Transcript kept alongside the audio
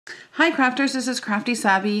Hi crafters, this is Crafty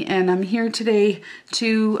Savvy and I'm here today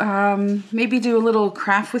to maybe do a little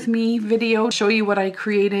craft with me video, show you what I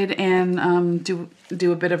created and do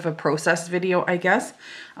a bit of a process video, I guess.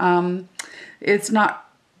 It's not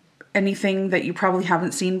anything that you probably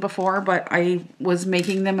haven't seen before, but I was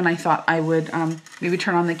making them and I thought I would maybe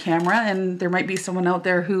turn on the camera, and there might be someone out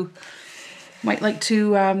there who might like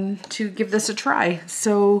to give this a try.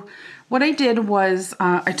 So what I did was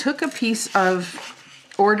I took a piece of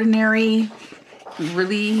ordinary,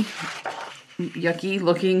 really yucky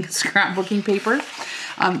looking scrapbooking paper.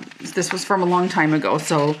 This was from a long time ago,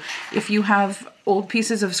 so if you have old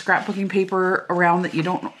pieces of scrapbooking paper around that you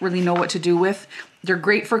don't really know what to do with, they're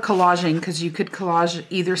great for collaging because you could collage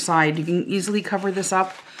either side. You can easily cover this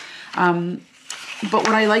up. But what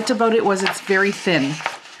I liked about it was it's very thin.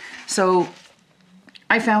 So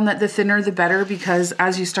I found that the thinner the better, because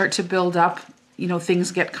as you start to build up, you know,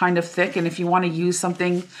 things get kind of thick. And if you want to use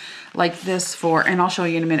something like this for, and I'll show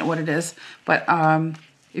you in a minute what it is, but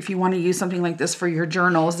if you want to use something like this for your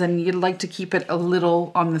journals, then you'd like to keep it a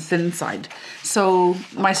little on the thin side. So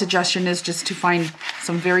my suggestion is just to find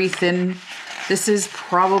some very thin. This is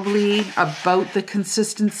probably about the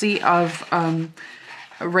consistency of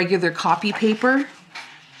a regular copy paper.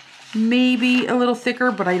 Maybe a little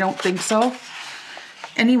thicker, but I don't think so.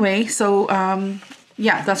 Anyway, so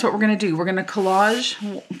yeah, that's what we're going to do. We're going to collage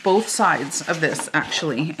both sides of this,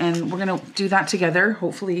 actually, and we're going to do that together.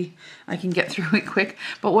 Hopefully I can get through it quick.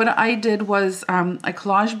 But what I did was I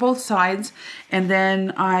collaged both sides, and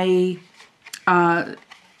then I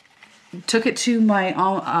took it to my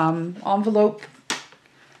envelope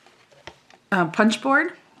punch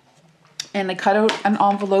board, and I cut out an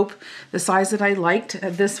envelope the size that I liked.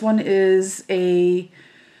 This one is a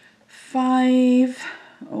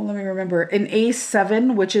let me remember, an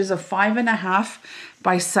A7, which is a 5.5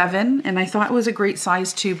 by 7, and I thought it was a great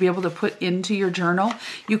size to be able to put into your journal.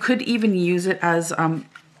 You could even use it as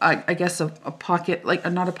I guess a pocket, like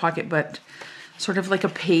not a pocket, but sort of like a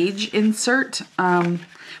page insert.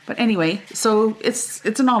 But anyway, so it's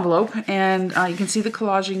an envelope, and you can see the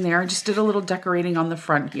collaging there. I just did a little decorating on the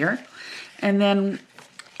front here, and then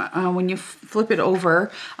when you flip it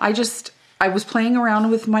over, I was playing around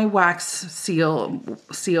with my wax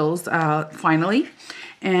seals finally,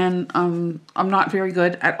 and I'm not very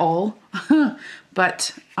good at all,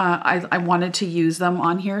 but I wanted to use them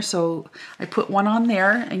on here, so I put one on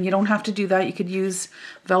there, and you don't have to do that. You could use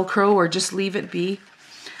Velcro or just leave it be.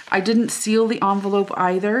 I didn't seal the envelope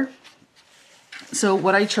either, so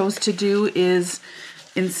what I chose to do is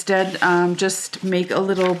instead just make a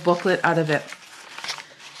little booklet out of it.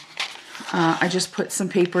 I just put some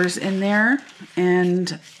papers in there,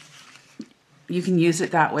 and you can use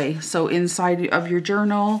it that way. So inside of your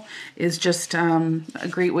journal is just a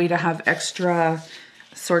great way to have extra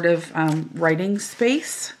sort of writing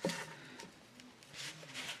space.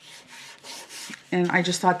 And I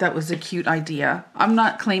just thought that was a cute idea. I'm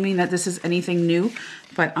not claiming that this is anything new,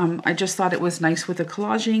 but I just thought it was nice with the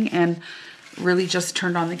collaging, and really just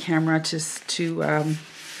turned on the camera to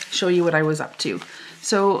show you what I was up to.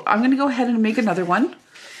 So I'm going to go ahead and make another one,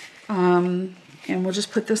 and we'll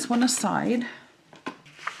just put this one aside.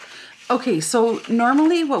 Okay, so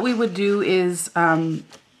normally what we would do is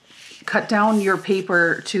cut down your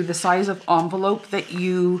paper to the size of envelope that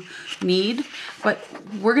you need, but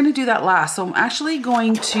we're going to do that last. So I'm actually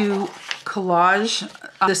going to collage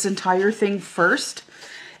this entire thing first,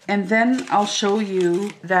 and then I'll show you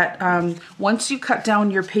that once you cut down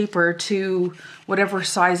your paper to whatever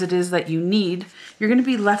size it is that you need, you're going to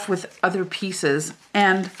be left with other pieces.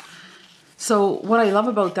 And so what I love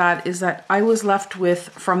about that is that I was left with,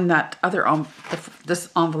 from that other this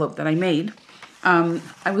envelope that I made,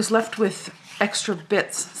 I was left with extra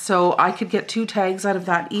bits. So I could get 2 tags out of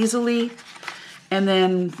that easily, and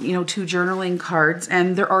then, you know, 2 journaling cards,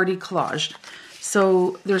 and they're already collaged.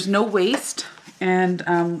 So there's no waste, and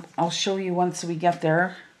I'll show you once we get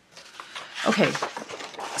there. Okay,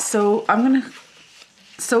 so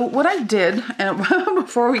so what I did, and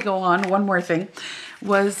before we go on, one more thing,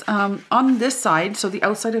 was on this side, so the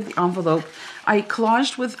outside of the envelope, I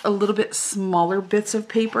collaged with a little bit smaller bits of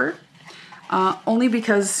paper, only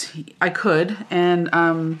because I could, and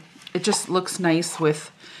it just looks nice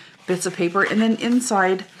with bits of paper. And then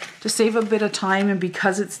inside, to save a bit of time, and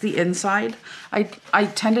because it's the inside, I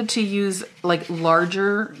tended to use like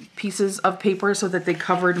larger pieces of paper so that they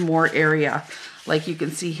covered more area. Like you can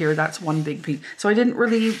see here, that's one big piece. So I didn't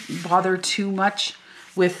really bother too much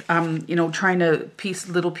with, you know, trying to piece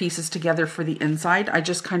little pieces together for the inside. I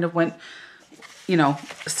just kind of went, you know,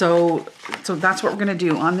 so that's what we're gonna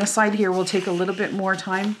do. On this side here, we'll take a little bit more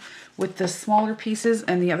time with the smaller pieces,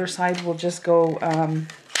 and the other side will just go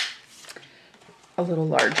a little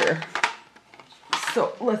larger.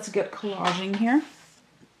 So let's get collaging here.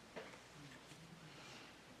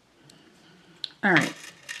 All right.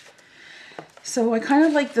 So I kind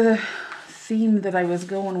of like the theme that I was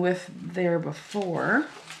going with there before.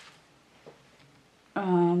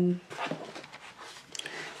 I'm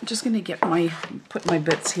just gonna put my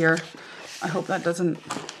bits here. I hope that doesn't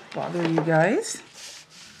bother you guys.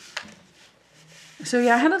 So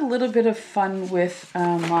yeah, I had a little bit of fun with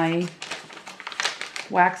my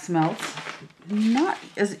wax melts. Not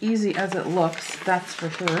as easy as it looks, that's for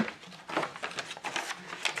sure.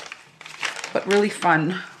 But really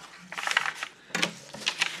fun.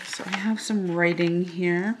 So I have some writing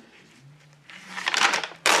here.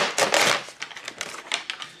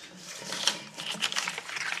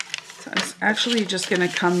 So I was actually just going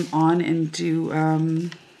to come on and do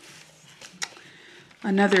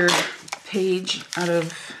another page out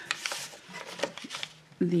of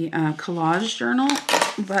the collage journal,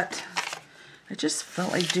 but I just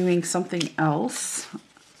felt like doing something else.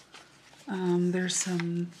 There's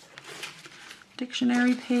some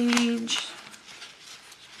dictionary page,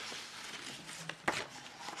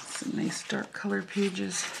 some nice dark color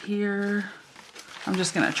pages here. I'm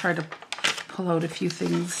just gonna try to pull out a few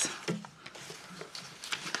things.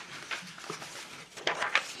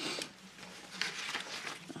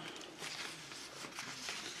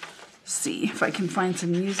 See if I can find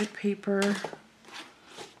some music paper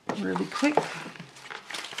really quick.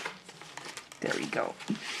 There we go.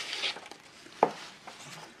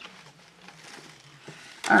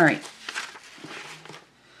 All right.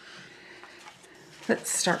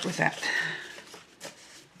 Let's start with that.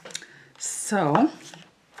 So,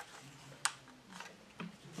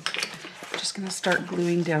 just going to start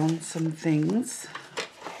gluing down some things.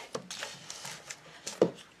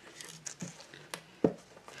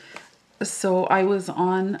 So I was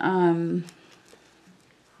on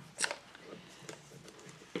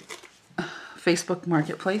Facebook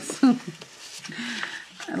Marketplace,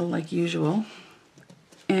 like usual,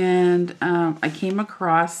 and I came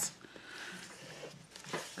across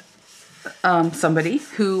somebody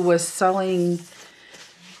who was selling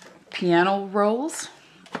piano rolls.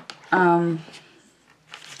 I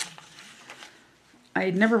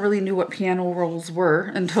never really knew what piano rolls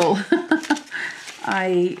were until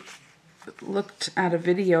I looked at a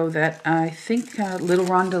video that I think Little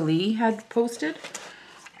Rhonda Lee had posted,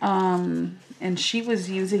 and she was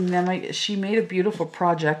using them. She made a beautiful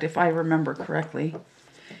project, if I remember correctly,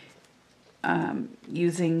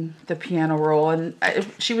 using the piano roll, and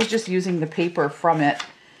she was just using the paper from it,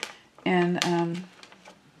 and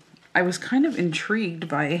I was kind of intrigued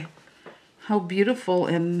by how beautiful,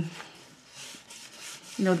 and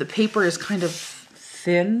you know, the paper is kind of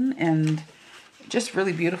thin and just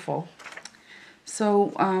really beautiful.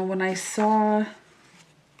 So when I saw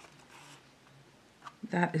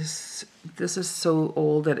this is so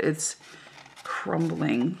old that it's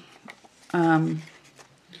crumbling.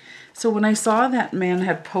 So when I saw that man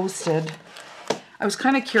had posted, I was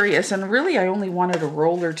kind of curious, and really I only wanted a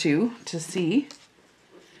roll or two to see.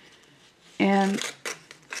 And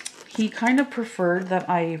he kind of preferred that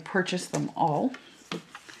I purchase them all.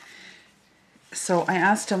 So I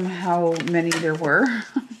asked him how many there were.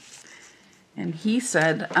 And he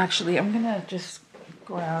said, actually, I'm going to just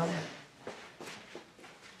grab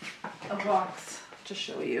a box to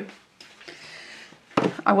show you.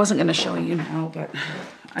 I wasn't going to show you now, but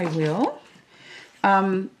I will.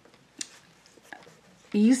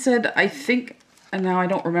 He said, I think, and now I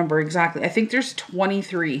don't remember exactly, I think there's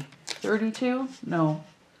 23. 32? No.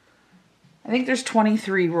 I think there's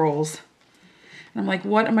 23 rolls. And I'm like,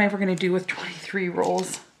 what am I ever going to do with 23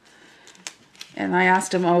 rolls? And I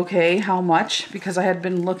asked him, okay, how much? Because I had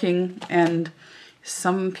been looking, and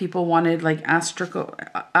some people wanted like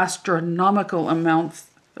astronomical amounts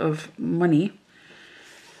of money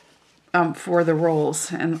for the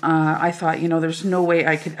rolls. And I thought, you know, there's no way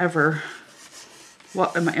I could ever,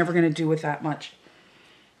 what am I ever going to do with that much?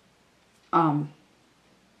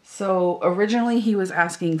 So originally he was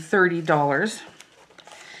asking $30.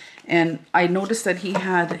 And I noticed that he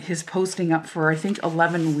had his posting up for, I think,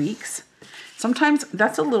 11 weeks. Sometimes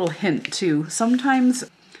that's a little hint too. Sometimes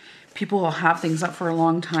people will have things up for a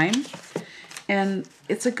long time, and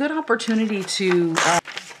it's a good opportunity to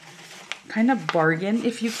kind of bargain,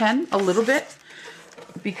 if you can, a little bit,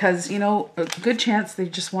 because, you know, a good chance they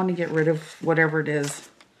just want to get rid of whatever it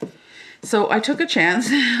is. So I took a chance.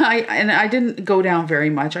 I didn't go down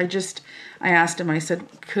very much. I asked him, I said,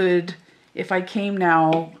 if I came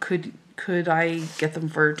now, could I get them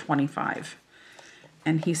for 25?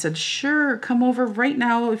 And he said, sure, come over right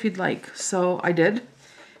now if you'd like. So I did.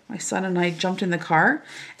 My son and I jumped in the car.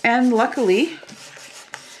 And luckily,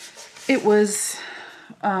 it was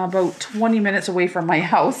about 20 minutes away from my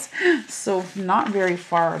house. So not very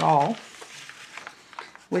far at all.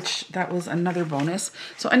 Which, that was another bonus.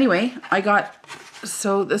 So anyway,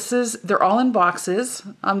 so they're all in boxes.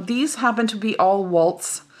 These happen to be all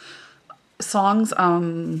waltz songs.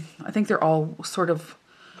 I think they're all sort of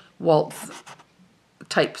waltz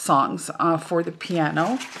type songs for the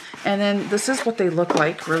piano. And then this is what they look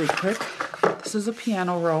like really quick. This is a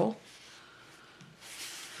piano roll.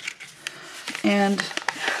 And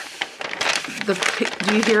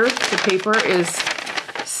do you hear? The paper is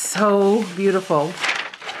so beautiful.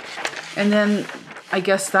 And then I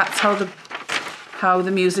guess that's how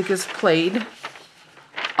the music is played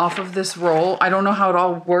off of this roll. I don't know how it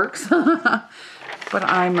all works, but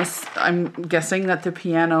I'm guessing that the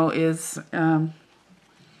piano is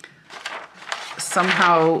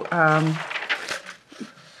somehow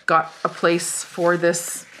got a place for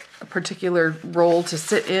this particular roll to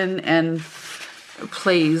sit in and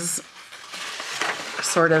plays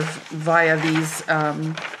sort of via these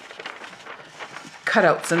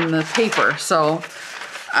cutouts in the paper. So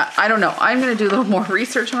I don't know. I'm going to do a little more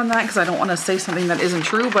research on that because I don't want to say something that isn't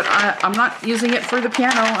true, but I'm not using it for the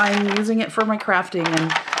piano. I'm using it for my crafting,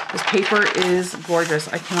 and this paper is gorgeous.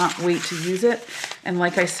 I cannot wait to use it. And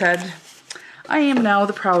like I said, I am now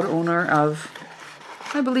the proud owner of,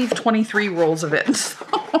 I believe, 23 rolls of it. So,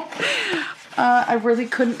 I really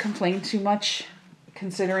couldn't complain too much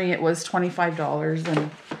considering it was $25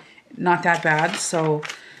 and not that bad. So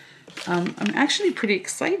I'm actually pretty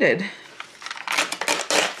excited.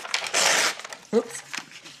 Oops.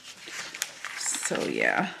 So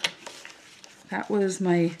yeah, that was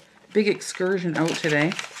my big excursion out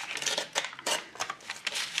today.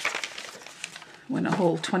 Went a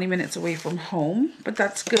whole 20 minutes away from home, but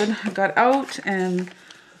that's good. I got out and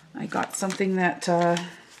I got something that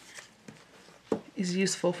is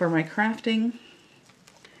useful for my crafting.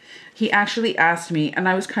 He actually asked me, and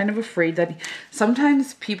I was kind of afraid that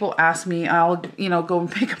sometimes people ask me, I'll, go and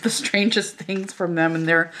pick up the strangest things from them, and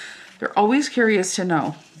they're always curious to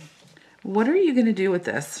know, what are you going to do with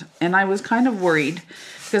this? And I was kind of worried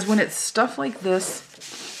because when it's stuff like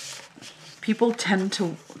this, people tend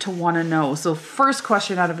to want to know. So first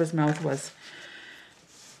question out of his mouth was,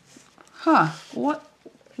 what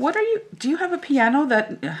are you, do you have a piano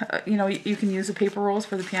that, you can use the paper rolls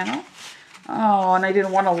for the piano? Oh, and I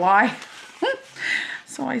didn't want to lie.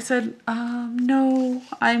 So I said, no,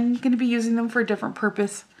 I'm going to be using them for a different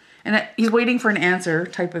purpose. And he's waiting for an answer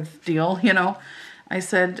type of deal, I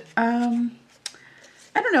said, I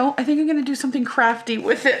don't know. I think I'm going to do something crafty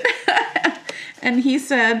with it. And he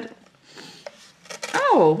said,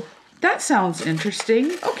 oh, that sounds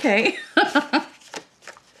interesting. Okay.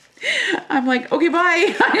 I'm like, okay,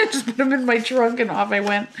 bye. I just put them in my trunk and off I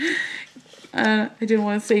went. I didn't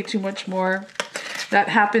want to say too much more. That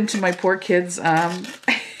happened to my poor kids.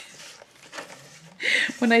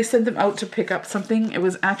 When I sent them out to pick up something, it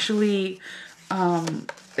was actually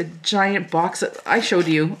a giant box. I showed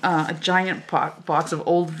you a giant box of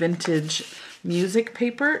old vintage music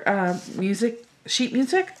paper, sheet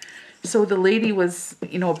music. So the lady was,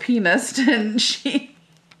 a pianist, and she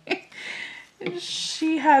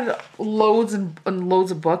had loads and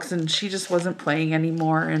loads of books, and she just wasn't playing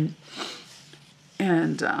anymore. And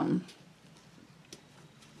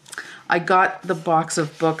I got the box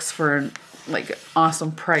of books for an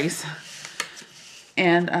awesome price.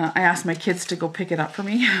 And I asked my kids to go pick it up for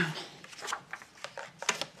me.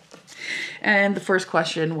 And the first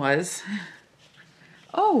question was,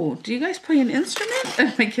 oh, do you guys play an instrument?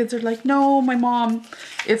 And my kids are like, no, my mom.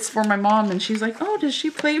 It's for my mom. And she's like, oh, does she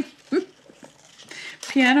play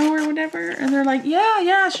piano or whatever? And they're like,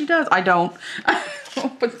 yeah, she does. I don't.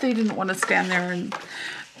 But they didn't want to stand there and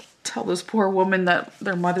tell this poor woman that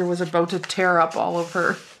their mother was about to tear up all of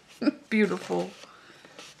her beautiful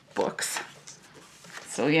books.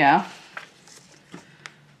 So yeah.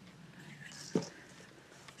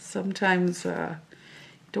 Sometimes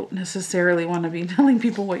don't necessarily want to be telling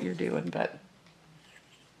people what you're doing, but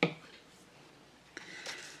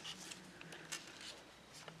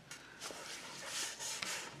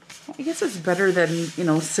I guess it's better than,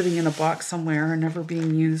 sitting in a box somewhere and never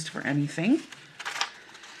being used for anything.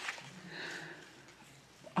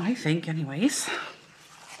 I think, anyways.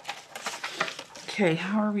 Okay,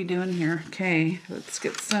 how are we doing here? Okay, let's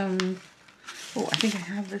get some... Oh, I think I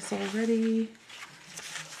have this already.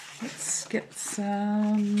 Let's get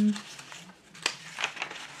some...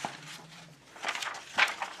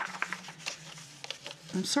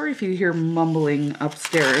 I'm sorry if you hear mumbling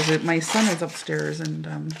upstairs. My son is upstairs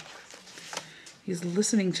and he's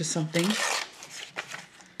listening to something.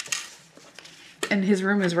 And his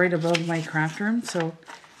room is right above my craft room, so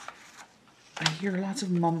I hear lots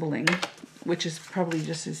of mumbling, which is probably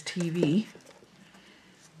just his TV.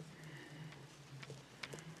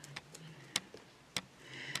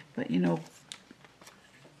 But you know,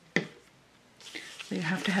 they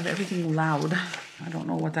have to have everything loud. I don't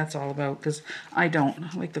know what that's all about because I don't.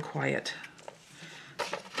 I like the quiet.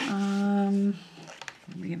 Where am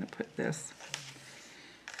I gonna put this?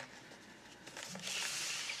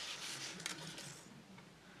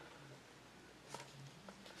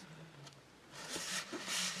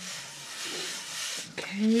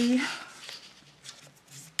 Okay.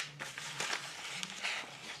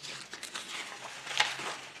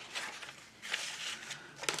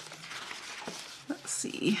 Let's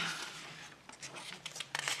see.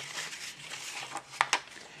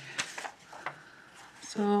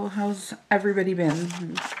 So how's everybody been?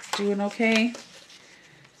 Doing okay?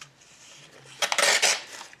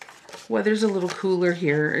 Weather's a little cooler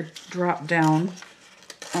here. It dropped down.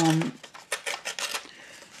 I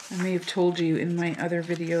may have told you in my other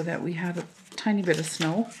video that we had a tiny bit of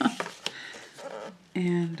snow.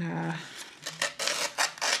 And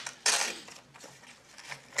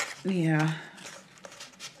yeah.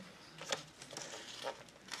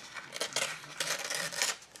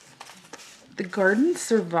 The garden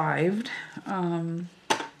survived.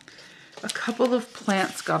 A couple of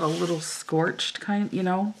plants got a little scorched, you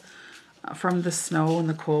know, from the snow and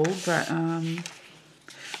the cold, but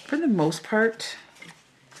for the most part,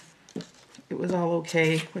 it was all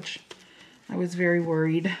okay, which I was very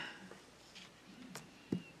worried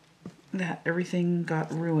that everything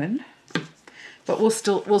got ruined. But we'll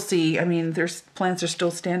see. I mean, plants are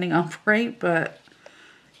still standing upright, but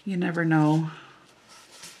you never know.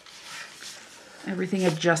 Everything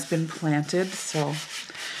had just been planted, so.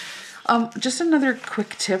 Just another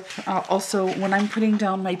quick tip. Also, when I'm putting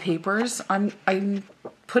down my papers, I'm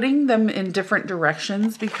putting them in different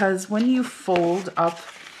directions because when you fold up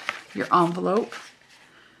your envelope,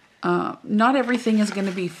 not everything is going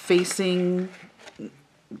to be facing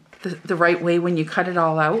the right way when you cut it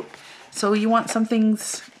all out. So you want some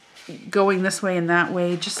things going this way and that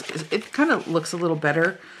way. Just it kind of looks a little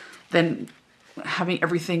better than having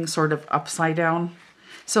everything sort of upside down.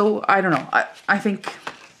 So I don't know. I think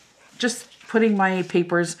just putting my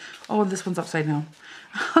papers, oh, this one's upside down.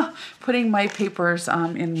 Putting my papers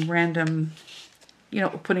in random, you know,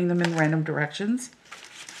 putting them in random directions,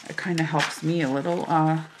 it kind of helps me a little.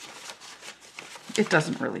 It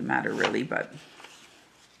doesn't really matter really, but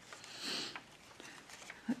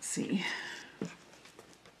let's see.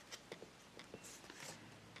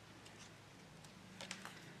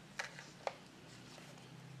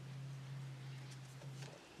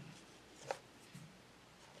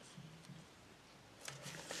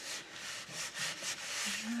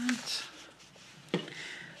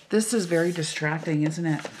 This is very distracting, isn't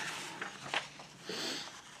it?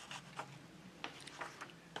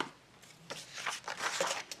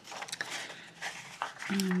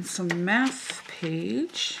 And some math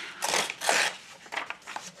page.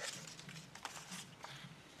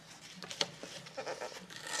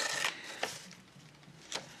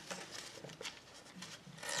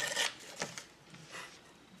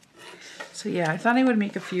 So yeah, I thought I would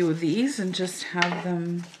make a few of these and just have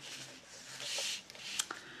them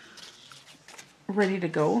ready to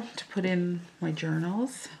go to put in my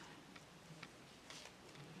journals.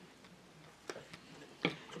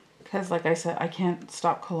 Because like I said, I can't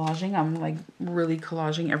stop collaging. I'm like really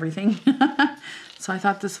collaging everything. So I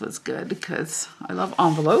thought this was good because I love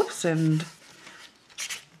envelopes and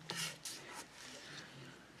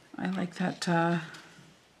I like that kind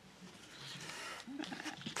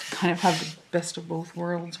of have the best of both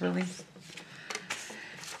worlds really.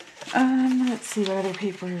 Let's see, what other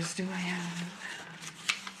papers do I have?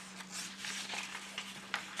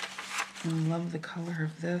 I love the color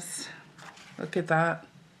of this. Look at that.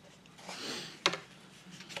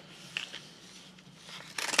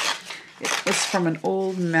 It's from an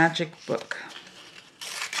old magic book.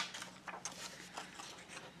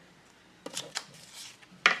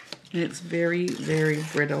 And it's very, very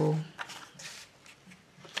brittle.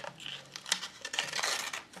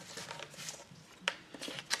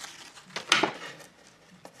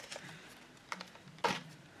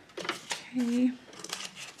 Okay.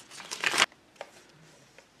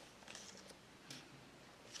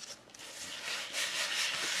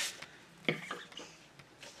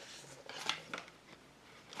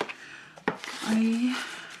 I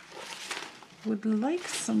would like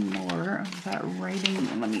some more of that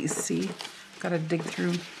writing. Let me see. Gotta dig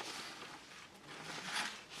through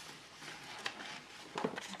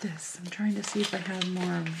this. I'm trying to see if I have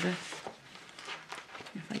more of this.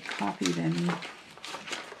 If I copied any.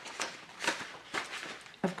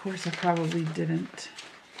 Of course, I probably didn't.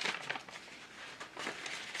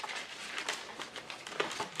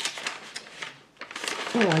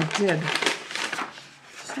 Oh, I did.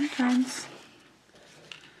 Sometimes.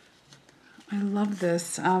 I love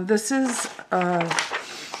this. This is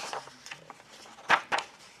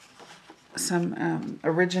some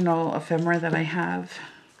original ephemera that I have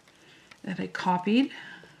that I copied.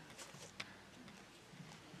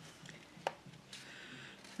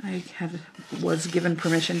 Was given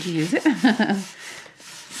permission to use it.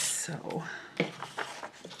 So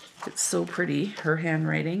it's so pretty, her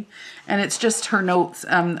handwriting, and it's just her notes.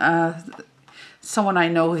 Someone I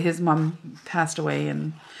know, his mom passed away,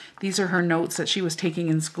 and these are her notes that she was taking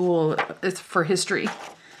in school. It's for history,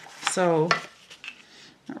 so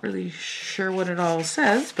not really sure what it all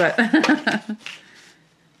says, but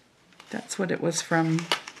that's what it was from.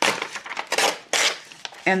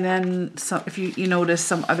 And then if you notice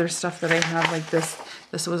some other stuff that I have, like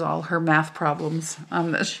this was all her math problems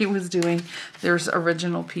that she was doing. There's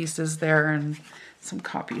original pieces there and some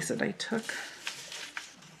copies that I took.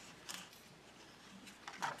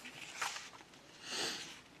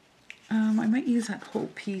 I might use that whole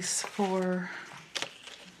piece for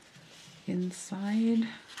inside.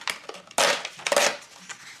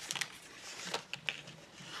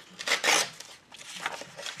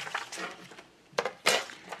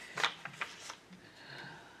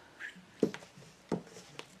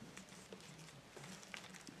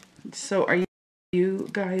 So are you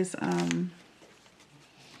guys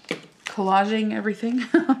collaging everything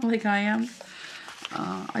like I am?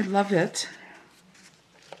 I love it.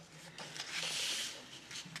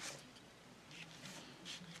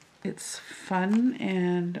 It's fun,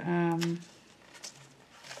 and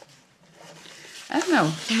I don't know,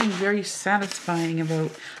 something very satisfying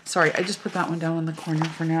about, sorry, I just put that one down in the corner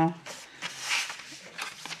for now.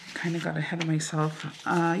 Kind of got ahead of myself.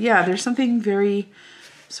 Yeah, there's something very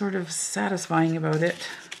sort of satisfying about it.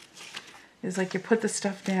 It's like you put the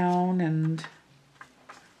stuff down and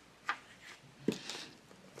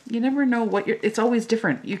you never know what it's always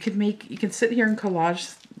different. You can sit here and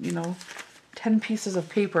collage, you know, 10 pieces of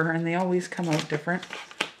paper and they always come out different.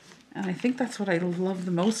 And I think that's what I love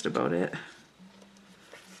the most about it.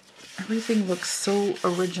 Everything looks so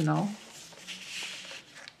original.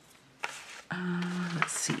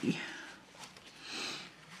 Let's see.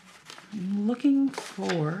 I'm looking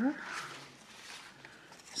for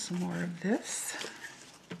some more of this.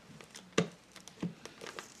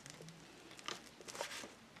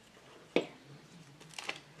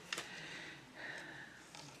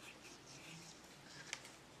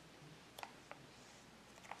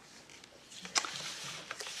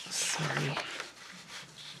 Sorry.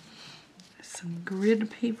 Some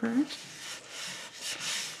grid paper.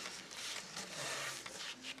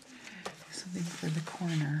 Something for the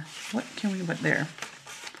corner. What can we put there?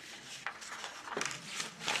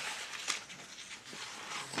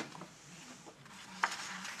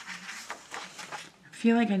 I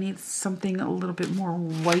feel like I need something a little bit more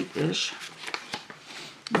white-ish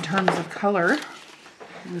in terms of color.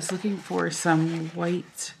 I was looking for some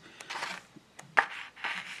white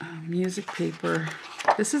music paper.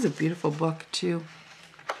 This is a beautiful book too.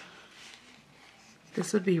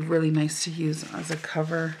 This would be really nice to use as a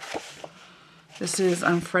cover. This is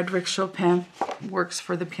Frédéric Chopin, Works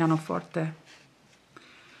for the Pianoforte.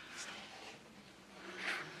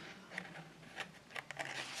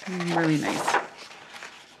 Really nice.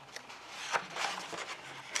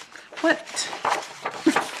 What?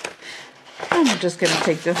 I'm just going to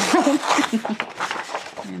take this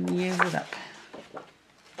out and use it up.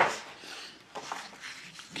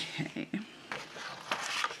 Okay.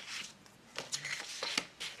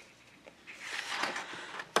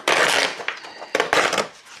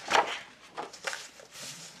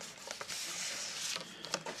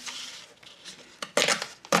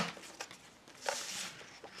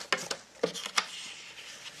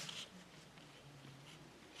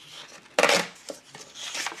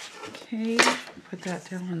 Okay, put that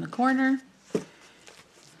down in the corner.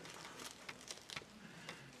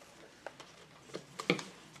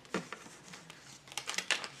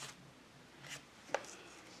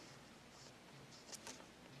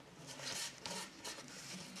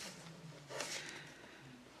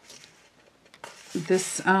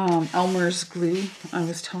 This Elmer's glue I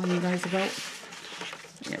was telling you guys about,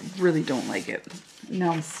 I really don't like it.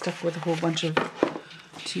 Now I'm stuck with a whole bunch of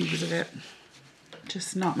tubes of it.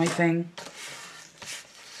 Just not my thing.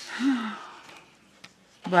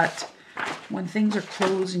 But when things are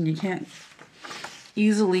closed and you can't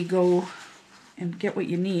easily go and get what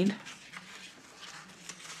you need,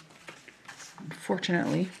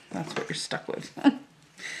 unfortunately, that's what you're stuck with.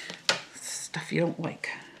 Stuff you don't like.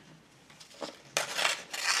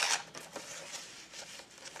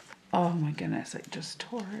 Oh my goodness, I just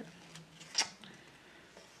tore it.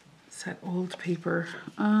 It's that old paper.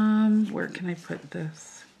 Where can I put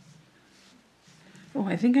this? Oh,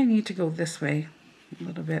 I think I need to go this way a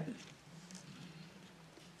little bit.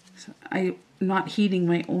 So I'm not heeding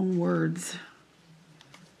my own words.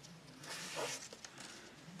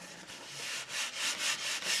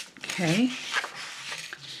 Okay.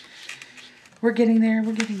 We're getting there,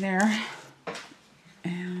 we're getting there.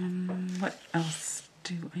 And what else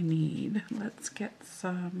do I need? Let's get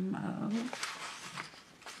some of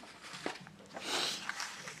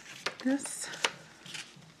this.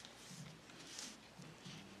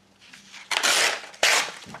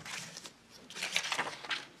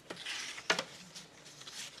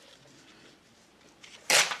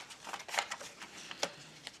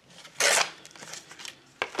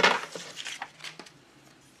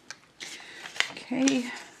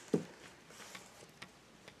 Okay.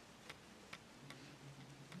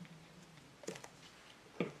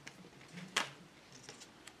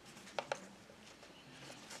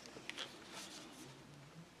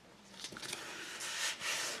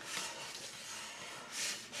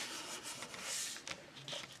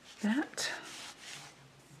 That.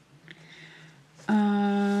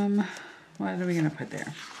 What are we gonna put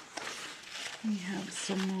there? We have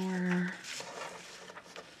some more.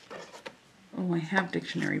 Oh, I have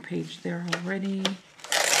dictionary page there already.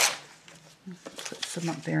 Put some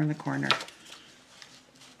up there in the corner.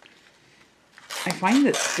 I find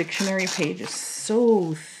that dictionary page is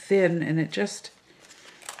so thin and it just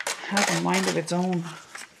has a mind of its own.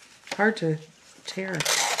 Hard to tear.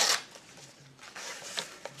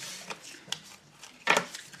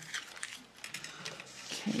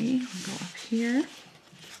 Okay, we'll go up here.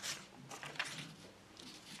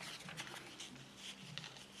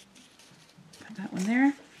 Put that one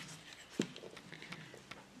there.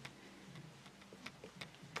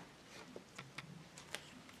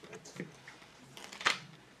 Okay.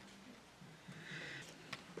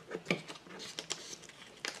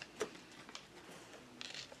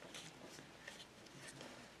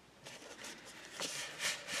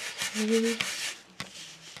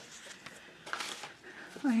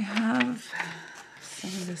 I have some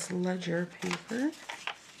of this ledger paper.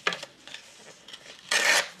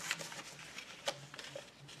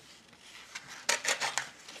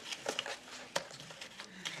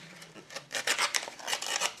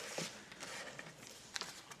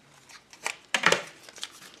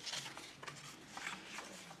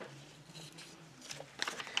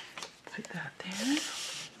 Put that there.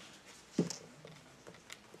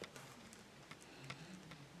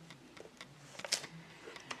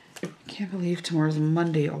 Can't believe tomorrow's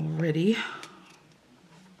Monday already.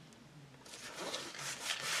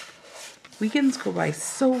 Weekends go by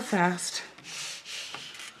so fast.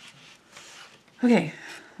 Okay.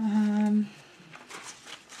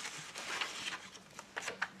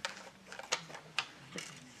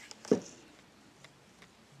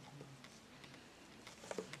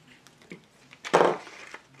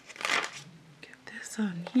 Get this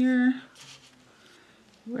on here.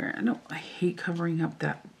 Where, no, I hate covering up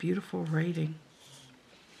that beautiful writing.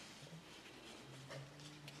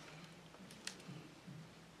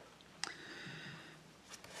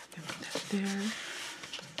 Put that there.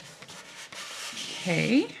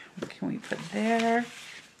 Okay, what can we put there?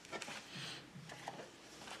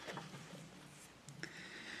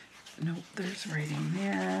 Nope, there's writing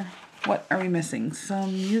there. What are we missing?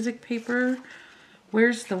 Some music paper.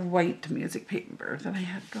 Where's the white music paper that I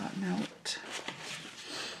had gotten out?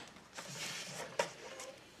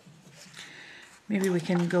 Maybe we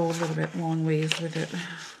can go a little bit long ways with it.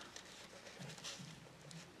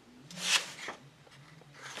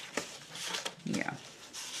 Yeah.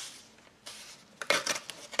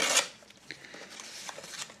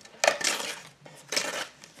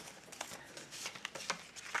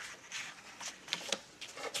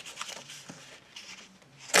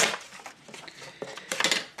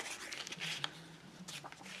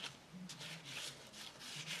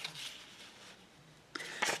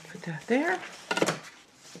 Put that there.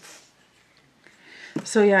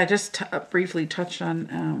 So yeah, I just briefly touched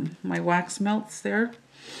on my wax melts there.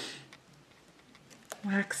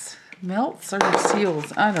 Wax melts or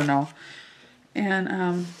seals, I don't know.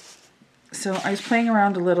 And so I was playing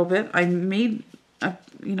around a little bit. I made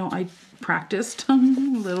you know, I practiced a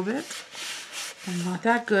little bit. I'm not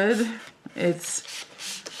that good. It's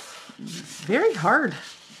very hard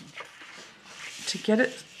to get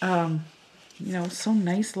it, you know, so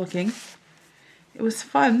nice looking. It was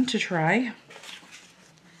fun to try.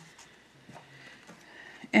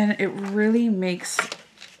 And it really makes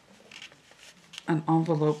an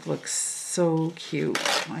envelope look so cute,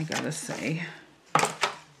 I gotta say.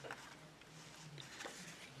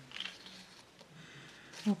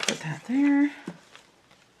 We'll put that there.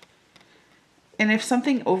 And if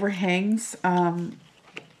something overhangs,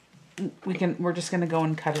 we're just gonna go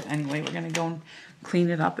and cut it anyway. We're gonna go and clean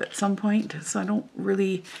it up at some point. So I don't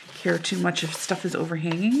really care too much if stuff is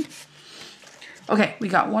overhanging. Okay, we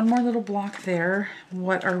got one more little block there.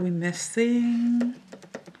 What are we missing?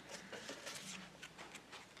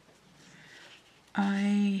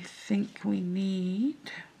 I think we need,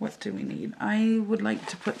 what do we need? I would like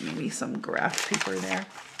to put maybe some graph paper there.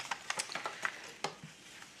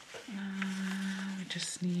 We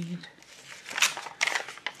just need,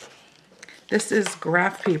 this is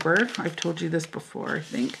graph paper. I've told you this before, I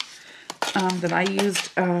think, that I used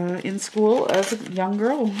in school as a young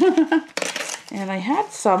girl. And I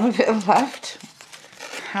had some of it left.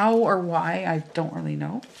 How or why, I don't really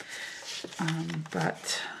know.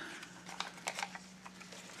 But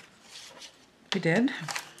we did.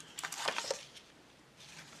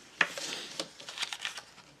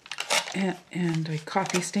 And I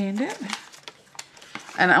coffee stained it.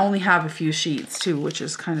 And I only have a few sheets too, which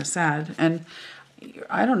is kind of sad. And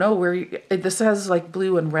I don't know where, this has like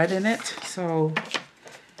blue and red in it. So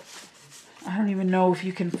I don't even know if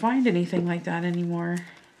you can find anything like that anymore.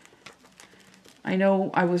 I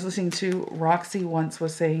know I was listening to Roxy once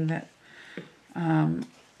was saying that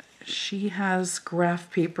she has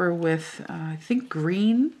graph paper with, I think,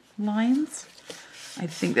 green lines. I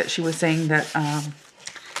think that she was saying that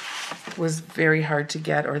was very hard to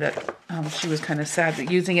get, or that she was kind of sad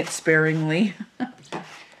that using it sparingly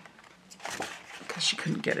because she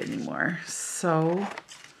couldn't get any more. So,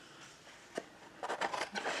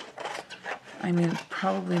 I mean,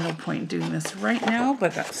 probably no point in doing this right now,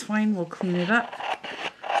 but that's fine. We'll clean it up.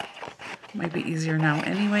 Might be easier now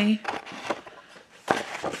anyway.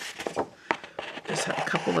 Just have a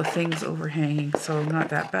couple of things overhanging, so not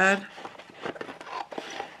that bad.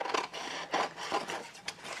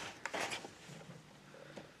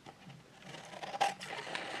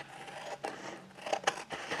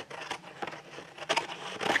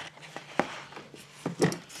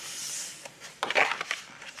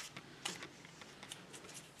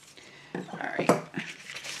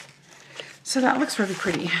 So that looks really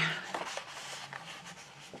pretty.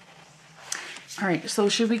 All right, so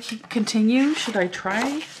should we continue? Should I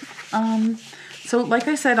try? So like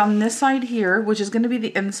I said, on this side here, which is going to be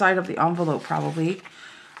the inside of the envelope probably,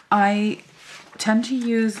 I tend to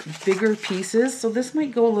use bigger pieces. So this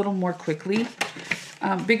might go a little more quickly.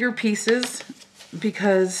 Bigger pieces,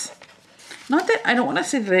 because, not that I don't want to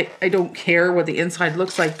say that I don't care what the inside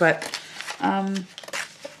looks like, but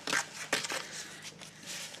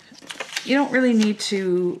you don't really need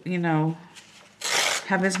to, you know,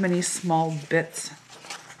 have as many small bits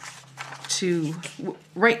to,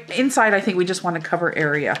 right inside. I think we just want to cover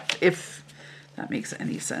area, if that makes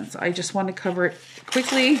any sense. I just want to cover it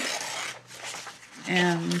quickly,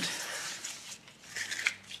 and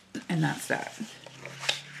that's that.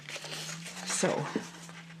 So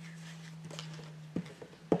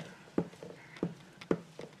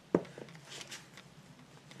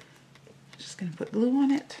just gonna put glue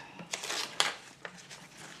on it.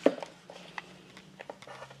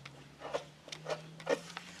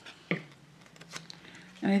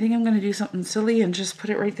 And I think I'm going to do something silly and just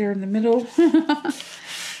put it right there in the middle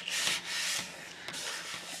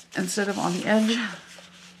instead of on the edge.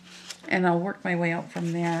 And I'll work my way out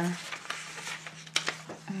from there.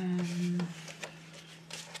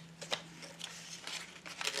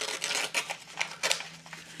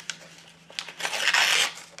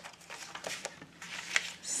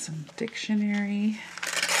 Some dictionary.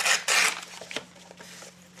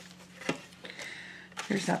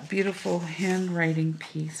 Here's that beautiful handwriting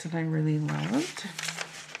piece that I really loved.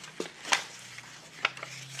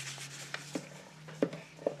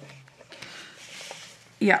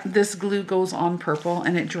 Yeah, this glue goes on purple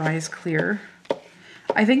and it dries clear.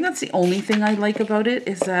 I think that's the only thing I like about it,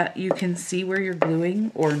 is that you can see where you're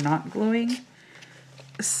gluing or not gluing.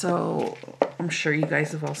 So I'm sure you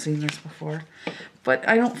guys have all seen this before, but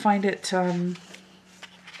I don't find it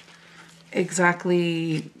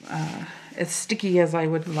exactly as sticky as I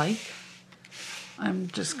would like. I'm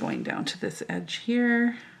just going down to this edge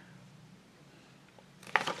here.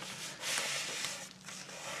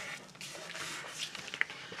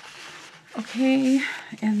 Okay,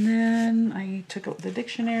 and then I took out the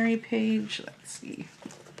dictionary page. Let's see.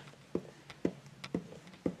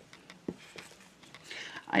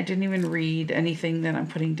 I didn't even read anything that I'm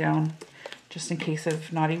putting down, just in case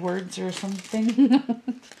of naughty words or something.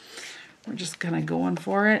 We're just kind of going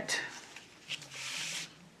for it.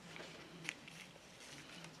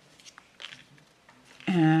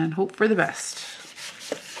 And hope for the best.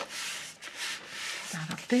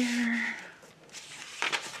 That up there.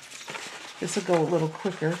 This will go a little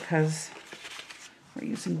quicker because we're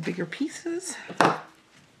using bigger pieces.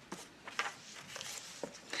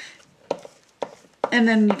 And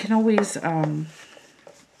then you can always I'm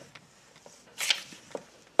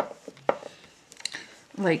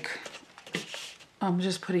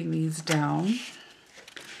just putting these down.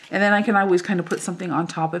 And then I can always kind of put something on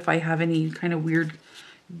top if I have any kind of weird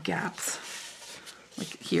gaps,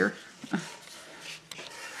 like here.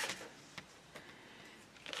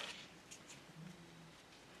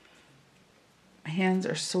 My hands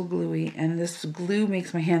are so gluey, and this glue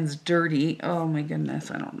makes my hands dirty. Oh my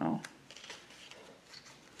goodness, I don't know.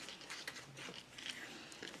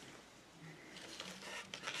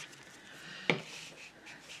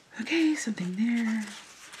 Okay, something there.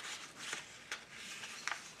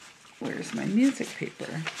 Where's my music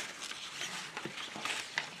paper?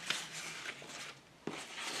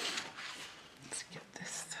 Let's get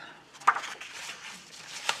this.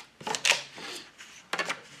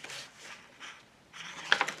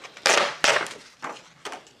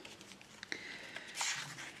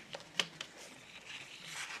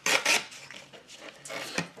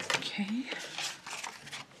 Okay.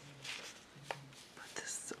 Put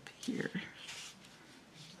this up here.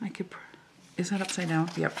 I could, is that upside down?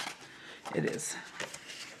 Yep, it is.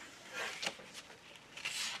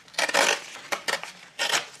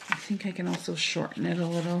 I think I can also shorten it a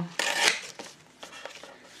little.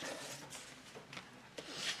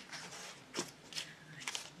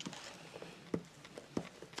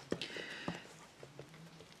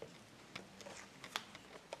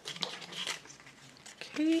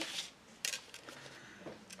 Okay.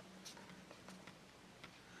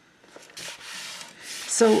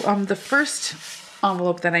 So the first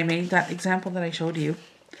envelope that I made, that example that I showed you,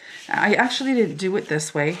 I actually didn't do it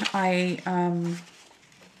this way. I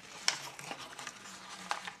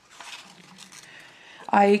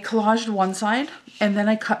collaged one side, and then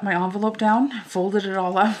I cut my envelope down, folded it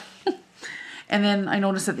all up, and then I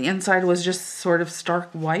noticed that the inside was just sort of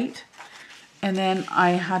stark white, and then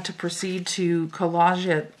I had to proceed to collage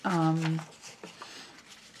it,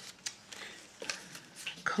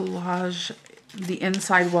 collage the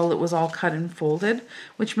inside while it was all cut and folded,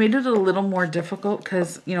 which made it a little more difficult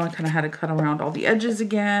because, you know, I kind of had to cut around all the edges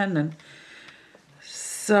again, and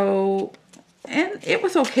so, and it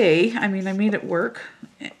was okay. I mean, I made it work.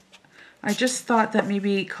 I just thought that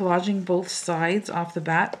maybe collaging both sides off the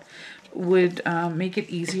bat would make it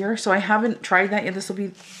easier. So I haven't tried that yet. This will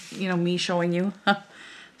be, you know, me showing you.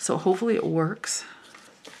 So hopefully it works.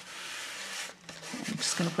 I'm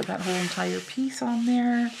just going to put that whole entire piece on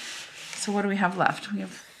there. So what do we have left? We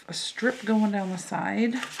have a strip going down the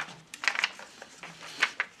side.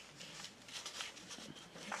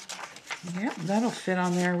 Yep, that'll fit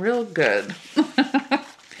on there real good.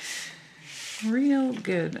 Real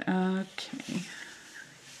good. Okay.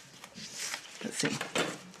 Let's see.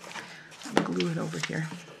 I'll glue it over here.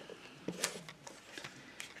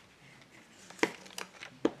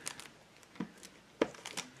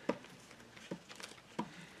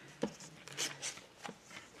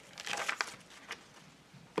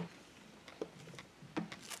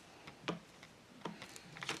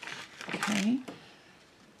 Okay.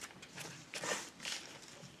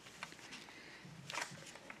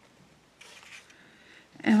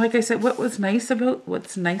 And like I said, what's nice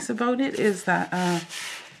about it is that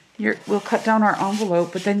we'll cut down our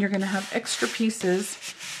envelope, but then you're going to have extra pieces.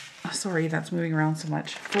 Oh, sorry, that's moving around so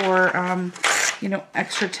much. For you know,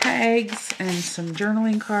 extra tags and some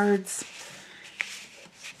journaling cards.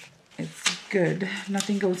 It's good.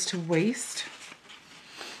 Nothing goes to waste.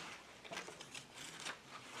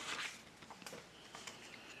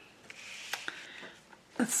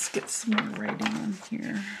 Let's get some more writing on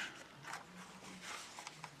here.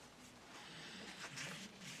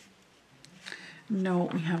 No,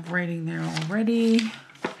 we have writing there already.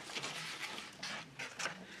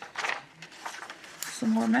 Some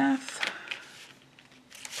more math.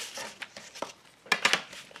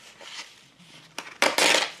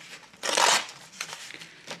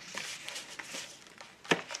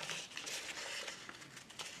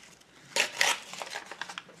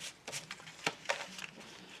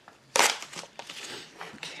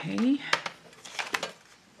 Okay.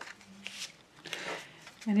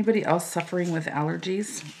 Anybody else suffering with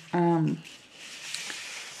allergies?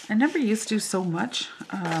 I never used to so much.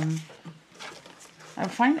 I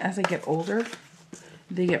find as I get older,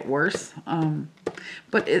 they get worse.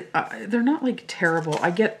 But they're not like terrible.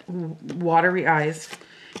 I get watery eyes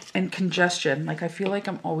and congestion. Like I feel like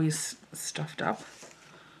I'm always stuffed up.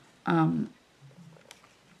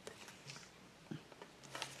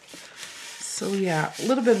 So yeah, a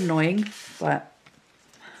little bit annoying, but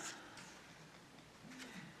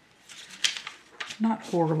not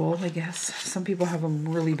horrible, I guess. Some people have them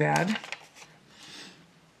really bad.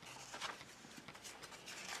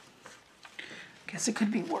 I guess it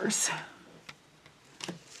could be worse.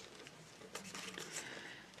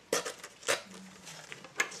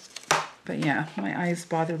 But yeah, my eyes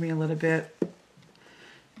bother me a little bit.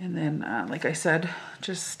 And then, like I said,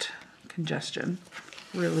 just congestion,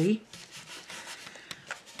 really.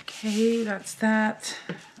 Okay, that's that.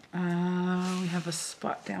 We have a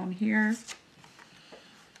spot down here.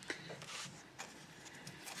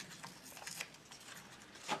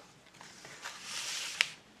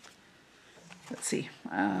 Let's see.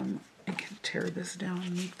 I can tear this down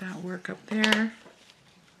and make that work up there.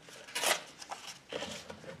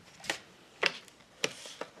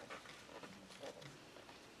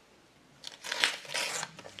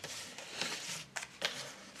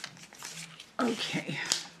 Okay.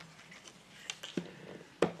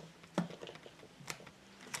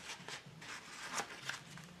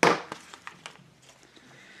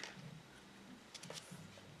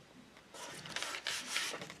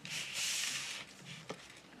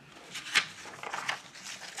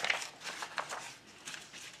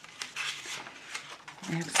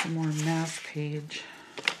 I have some more math page.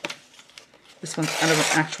 This one's out of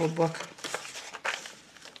an actual book.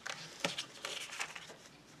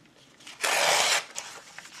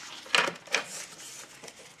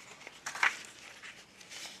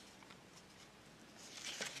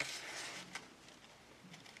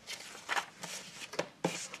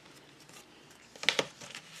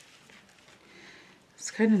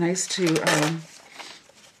 It's kind of nice to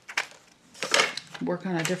work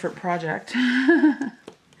on a different project.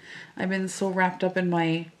 I've been so wrapped up in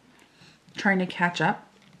my trying to catch up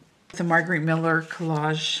with the Margaret Miller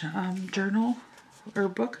Collage journal or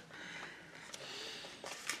book.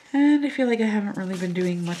 And I feel like I haven't really been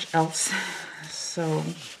doing much else. So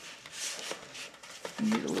I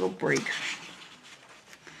need a little break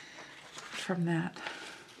from that.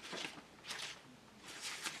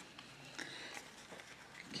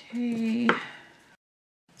 Okay.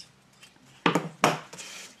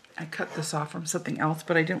 I cut this off from something else,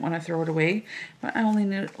 but I didn't want to throw it away. But I only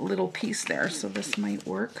need a little piece there, so this might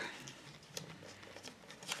work.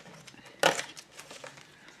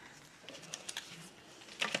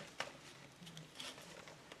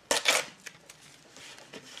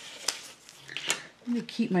 I'm going to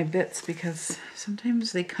keep my bits because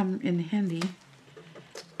sometimes they come in handy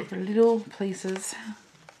for little places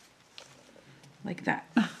like that.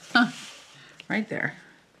 Right there.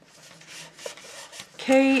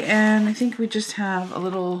 Okay, and I think we just have a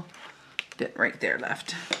little bit right there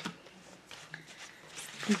left.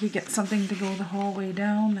 If we could get something to go the whole way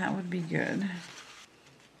down, that would be good.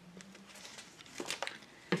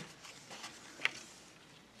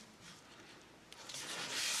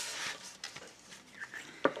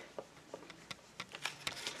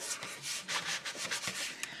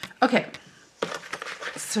 Okay,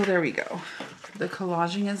 so there we go. The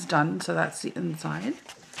collaging is done, so that's the inside.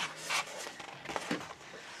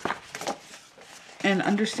 And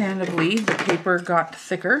understandably, the paper got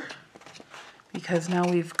thicker because now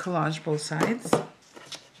we've collaged both sides.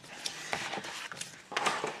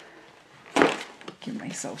 Give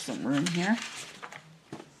myself some room here.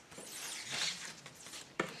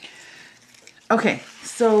 Okay,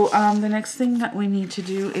 so the next thing that we need to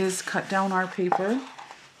do is cut down our paper.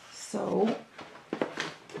 So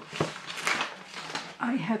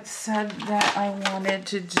I had said that I wanted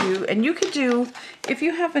to do, and you could do, if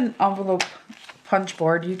you have an envelope punch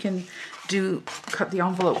board, you can cut the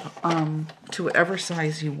envelope to whatever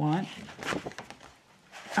size you want.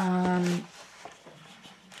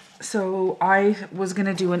 So I was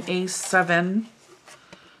gonna do an A7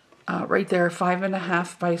 right there,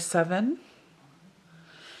 5.5 by 7.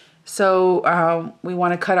 So we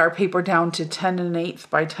want to cut our paper down to 10 1/8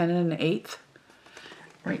 by 10 1/8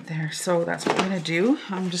 right there. So that's what we're gonna do.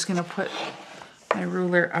 I'm just gonna put my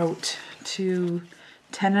ruler out to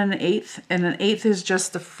 10 1/8, and 1/8 is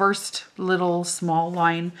just the first little small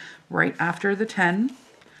line right after the 10,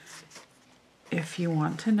 if you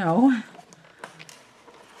want to know.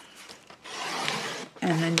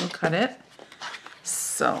 And then you'll cut it.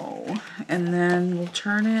 So, and then we'll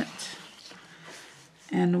turn it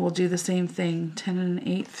and we'll do the same thing, 10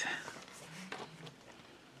 1/8.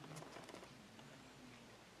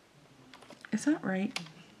 Is that right?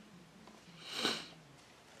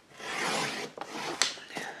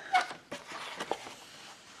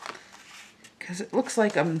 Because it looks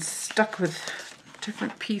like I'm stuck with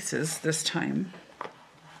different pieces this time.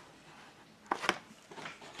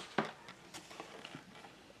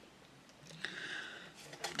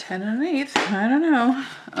 Ten 1/8, I don't know.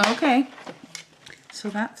 Okay, so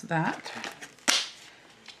that's that.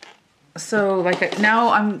 So like now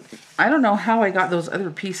I don't know how I got those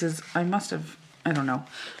other pieces. I must have, I don't know.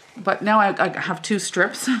 But now I have 2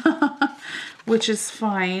 strips, which is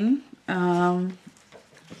fine.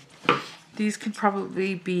 These could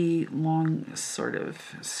probably be long, sort of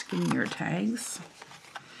skinnier tags.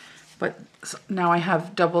 But now I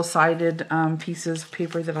have double-sided pieces of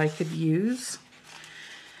paper that I could use.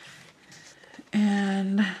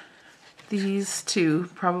 And these two,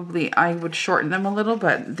 probably I would shorten them a little,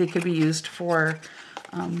 but they could be used for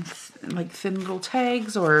like thin little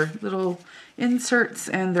tags or little inserts,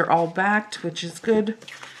 and they're all backed, which is good.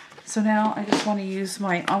 So now I just want to use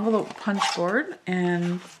my envelope punch board,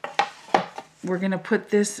 and we're going to put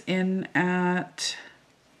this in at,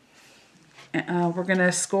 we're going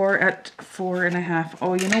to score at 4.5.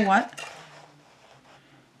 Oh, you know what?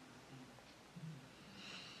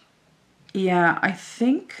 Yeah, I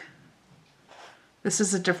think this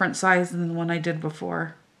is a different size than the one I did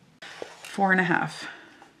before. 4.5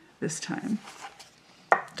 this time.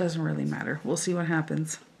 Doesn't really matter. We'll see what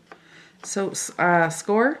happens. So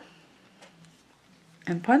score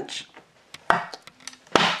and punch.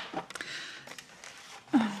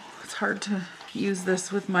 Oh, it's hard to use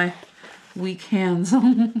this with my weak hands.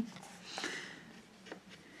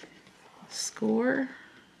 Score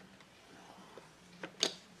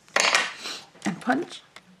and punch.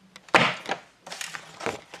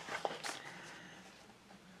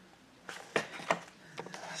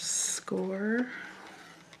 Score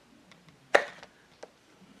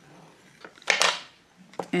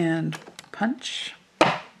and punch.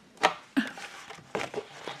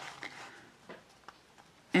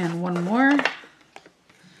 And one more.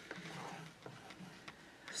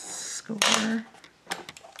 Score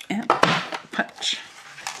and punch.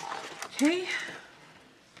 Okay.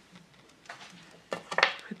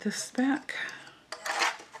 Put this back.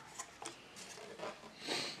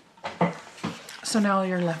 So now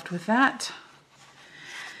you're left with that.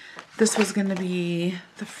 This was going to be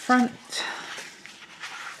the front.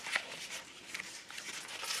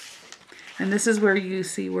 And this is where you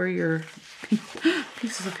see where your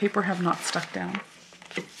pieces of paper have not stuck down.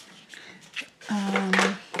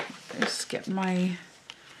 Just get my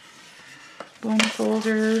bone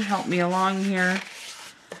folder, help me along here.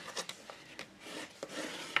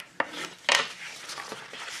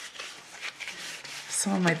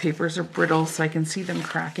 Some of my papers are brittle, so I can see them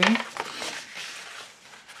cracking.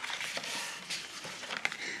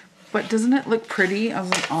 But doesn't it look pretty as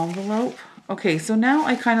an envelope? Okay, so now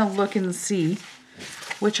I kind of look and see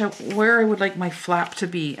where I would like my flap to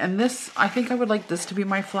be. And this, I think I would like this to be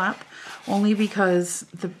my flap, only because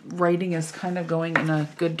the writing is kind of going in a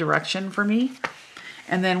good direction for me.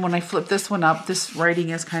 And then when I flip this one up, this writing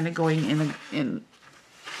is kind of going in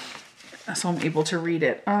so I'm able to read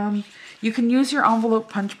it. You can use your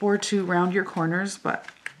envelope punch board to round your corners, but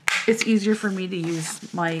it's easier for me to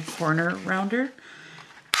use my corner rounder.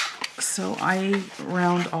 So I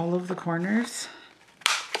round all of the corners.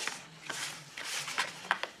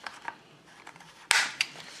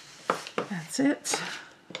 That's it.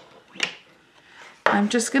 I'm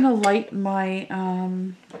just gonna light my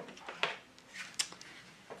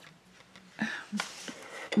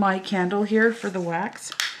my candle here for the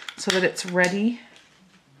wax so that it's ready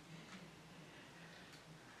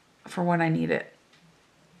for when I need it.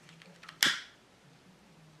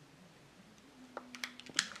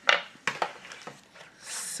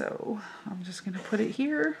 So I'm just gonna put it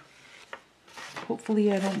here.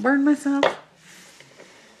 Hopefully I don't burn myself.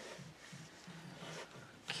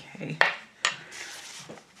 Okay.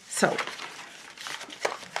 So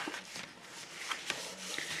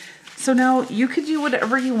now you could do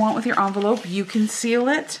whatever you want with your envelope. You can seal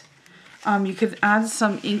it. You could add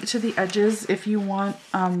some ink to the edges if you want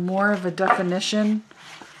more of a definition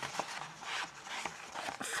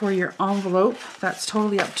for your envelope. That's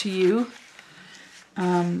totally up to you.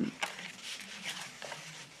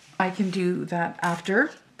 I can do that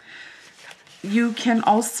after. You can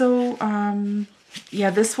also, yeah,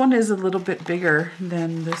 this one is a little bit bigger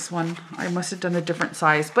than this one. I must have done a different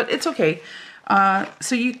size, but it's okay.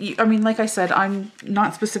 So I mean, like I said, I'm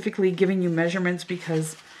not specifically giving you measurements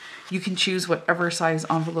because you can choose whatever size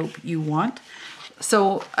envelope you want.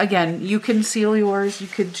 So again, you can seal yours. You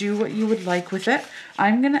could do what you would like with it.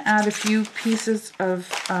 I'm going to add a few pieces of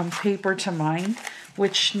paper to mine,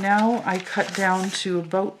 which now I cut down to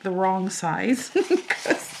about the wrong size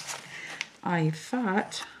because I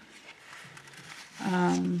thought,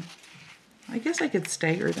 I guess I could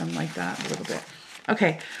stagger them like that a little bit.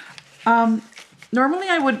 Okay. Normally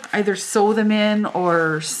I would either sew them in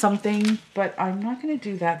or something, but I'm not going to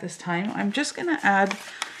do that this time. I'm just going to add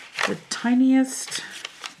the tiniest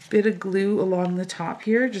bit of glue along the top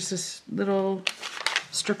here, just this little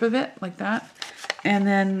strip of it like that, and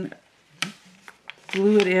then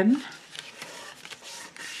glue it in.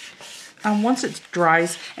 Once it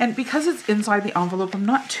dries, and because it's inside the envelope, I'm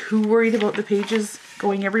not too worried about the pages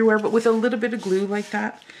going everywhere, but with a little bit of glue like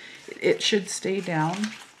that, it should stay down.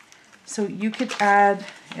 So you could add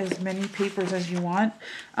as many papers as you want.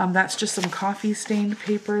 That's just some coffee stained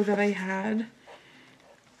paper that I had.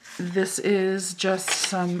 This is just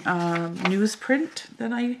some newsprint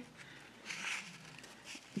that I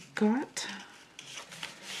got.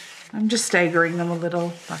 I'm just staggering them a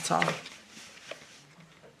little, that's all.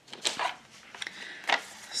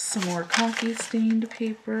 Some more coffee stained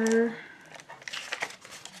paper.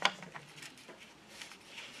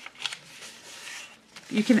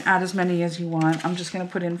 You can add as many as you want. I'm just going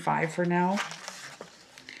to put in 5 for now.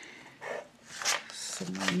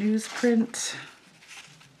 Some more newsprint.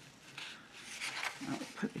 I'll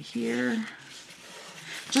put it here.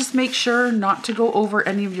 Just make sure not to go over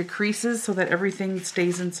any of your creases so that everything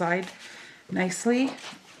stays inside nicely.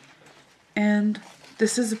 And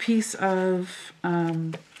this is a piece of,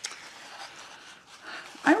 I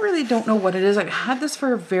really don't know what it is. I've had this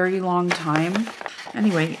for a very long time.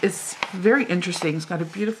 Anyway, it's very interesting. It's got a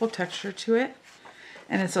beautiful texture to it,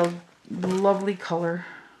 and it's a lovely color.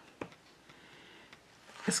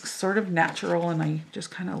 It's sort of natural, and I just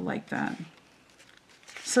kind of like that.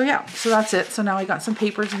 So yeah, so that's it. So now I got some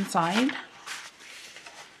papers inside,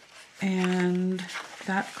 and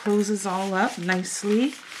that closes all up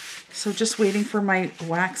nicely. So just waiting for my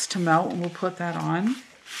wax to melt, and we'll put that on.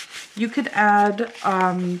 You could add,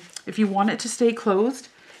 if you want it to stay closed,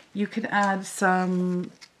 you could add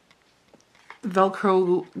some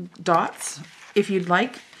Velcro dots if you'd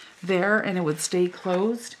like there, and it would stay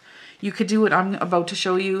closed. You could do what I'm about to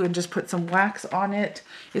show you and just put some wax on it.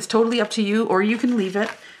 It's totally up to you, or you can leave it.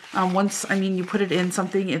 Once, I mean, you put it in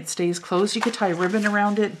something, it stays closed. You could tie a ribbon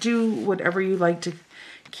around it. Do whatever you like to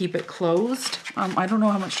keep it closed. I don't know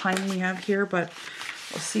how much time we have here, but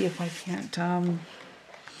we'll see if I can't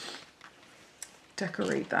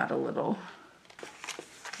decorate that a little.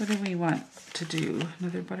 What do we want to do?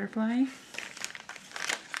 Another butterfly?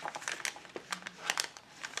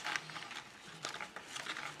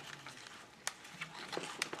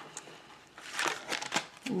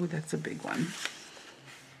 Ooh, that's a big one.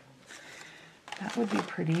 That would be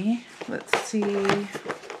pretty. Let's see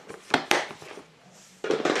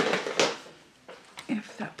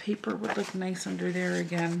if that paper would look nice under there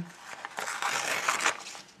again.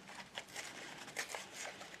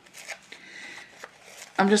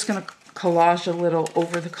 I'm just going to collage a little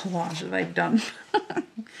over the collage that I've done.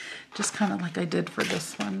 Just kind of like I did for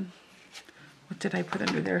this one. What did I put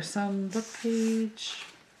under there? Some book page.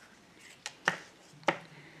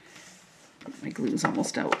 My glue's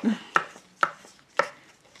almost out. Come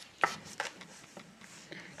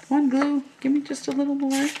on, glue. Give me just a little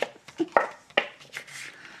more.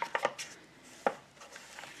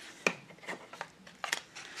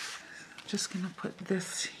 Just going to put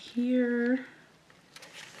this here.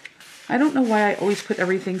 I don't know why I always put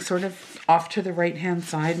everything sort of off to the right-hand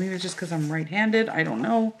side. Maybe it's just because I'm right-handed. I don't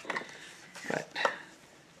know. But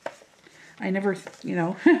I never, you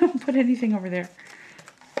know, put anything over there.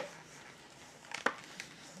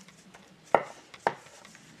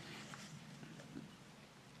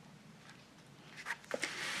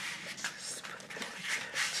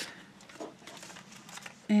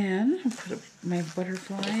 And I'll put my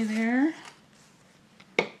butterfly there.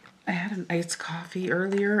 I had an iced coffee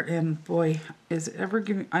earlier, and boy, is it ever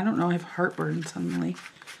giving, I don't know, I have heartburn suddenly.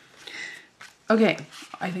 Okay,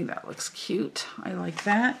 I think that looks cute. I like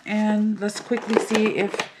that. And let's quickly see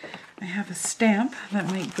if I have a stamp that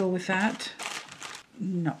might go with that.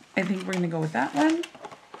 No, I think we're going to go with that one.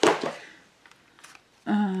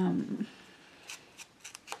 I'm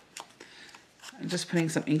just putting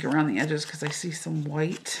some ink around the edges because I see some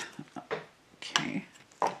white. Okay.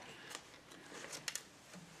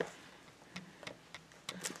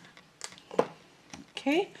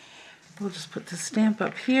 Okay, we'll just put the stamp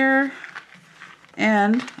up here.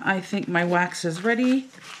 And I think my wax is ready.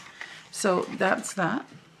 So that's that.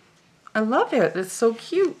 I love it. It's so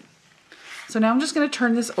cute. So now I'm just going to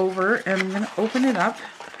turn this over and I'm going to open it up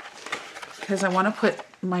because I want to put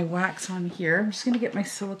my wax on here. I'm just going to get my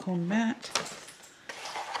silicone mat.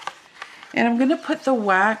 And I'm going to put the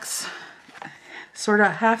wax sort of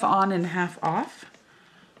half on and half off.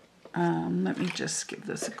 Let me just give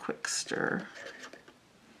this a quick stir.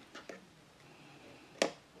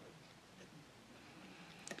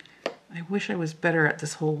 I wish I was better at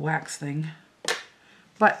this whole wax thing,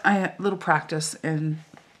 but I had a little practice and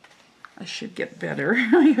I should get better,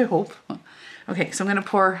 I hope. Okay, so I'm gonna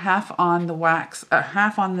pour half on the wax,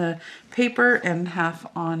 half on the paper and half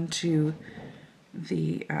onto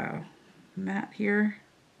the mat here.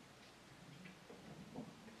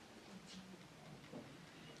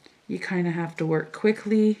 You kind of have to work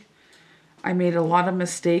quickly. I made a lot of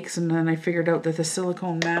mistakes and then I figured out that the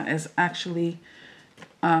silicone mat is actually,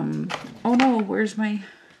 oh no, where's my,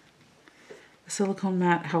 the silicone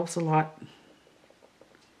mat helps a lot.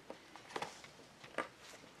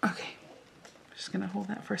 Okay, just gonna hold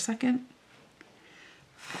that for a second.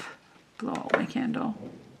 Blow out my candle.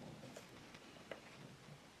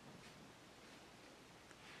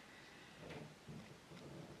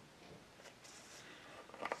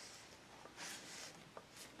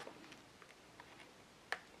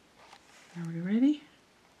 Are we ready?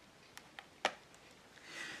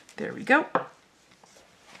 There we go.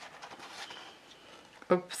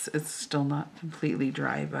 Oops, it's still not completely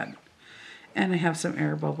dry, but, and I have some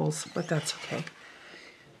air bubbles, but that's okay.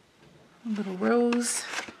 A little rose,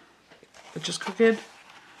 which is crooked.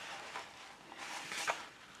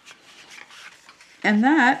 And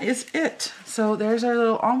that is it. So there's our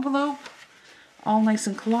little envelope, all nice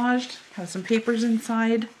and collaged, has some papers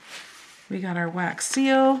inside. We got our wax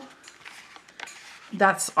seal.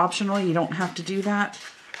 That's optional, you don't have to do that.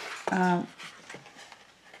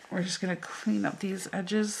 We're just gonna clean up these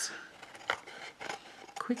edges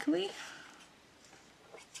quickly.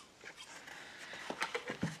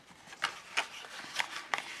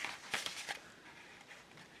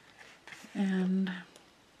 And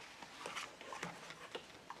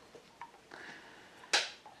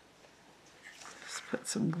just put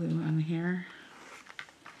some glue on here.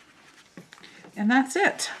 And that's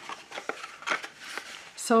it.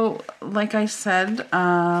 So like I said,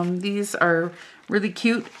 these are really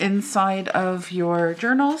cute inside of your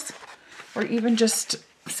journals or even just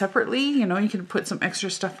separately. You know, you can put some extra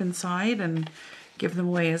stuff inside and give them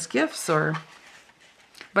away as gifts, or,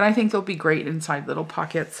 but I think they'll be great inside little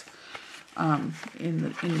pockets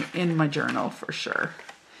in my journal for sure.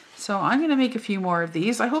 So I'm going to make a few more of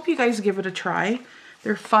these. I hope you guys give it a try.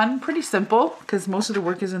 They're fun, pretty simple, because most of the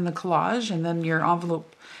work is in the collage and then your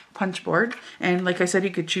envelope punch board. And like I said, you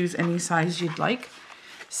could choose any size you'd like.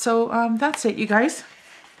 So that's it, you guys.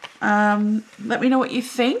 Let me know what you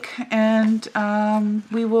think, and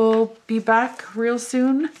we will be back real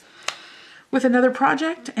soon with another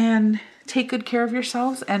project. And take good care of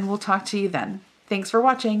yourselves, and we'll talk to you then. Thanks for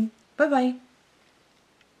watching. Bye-bye.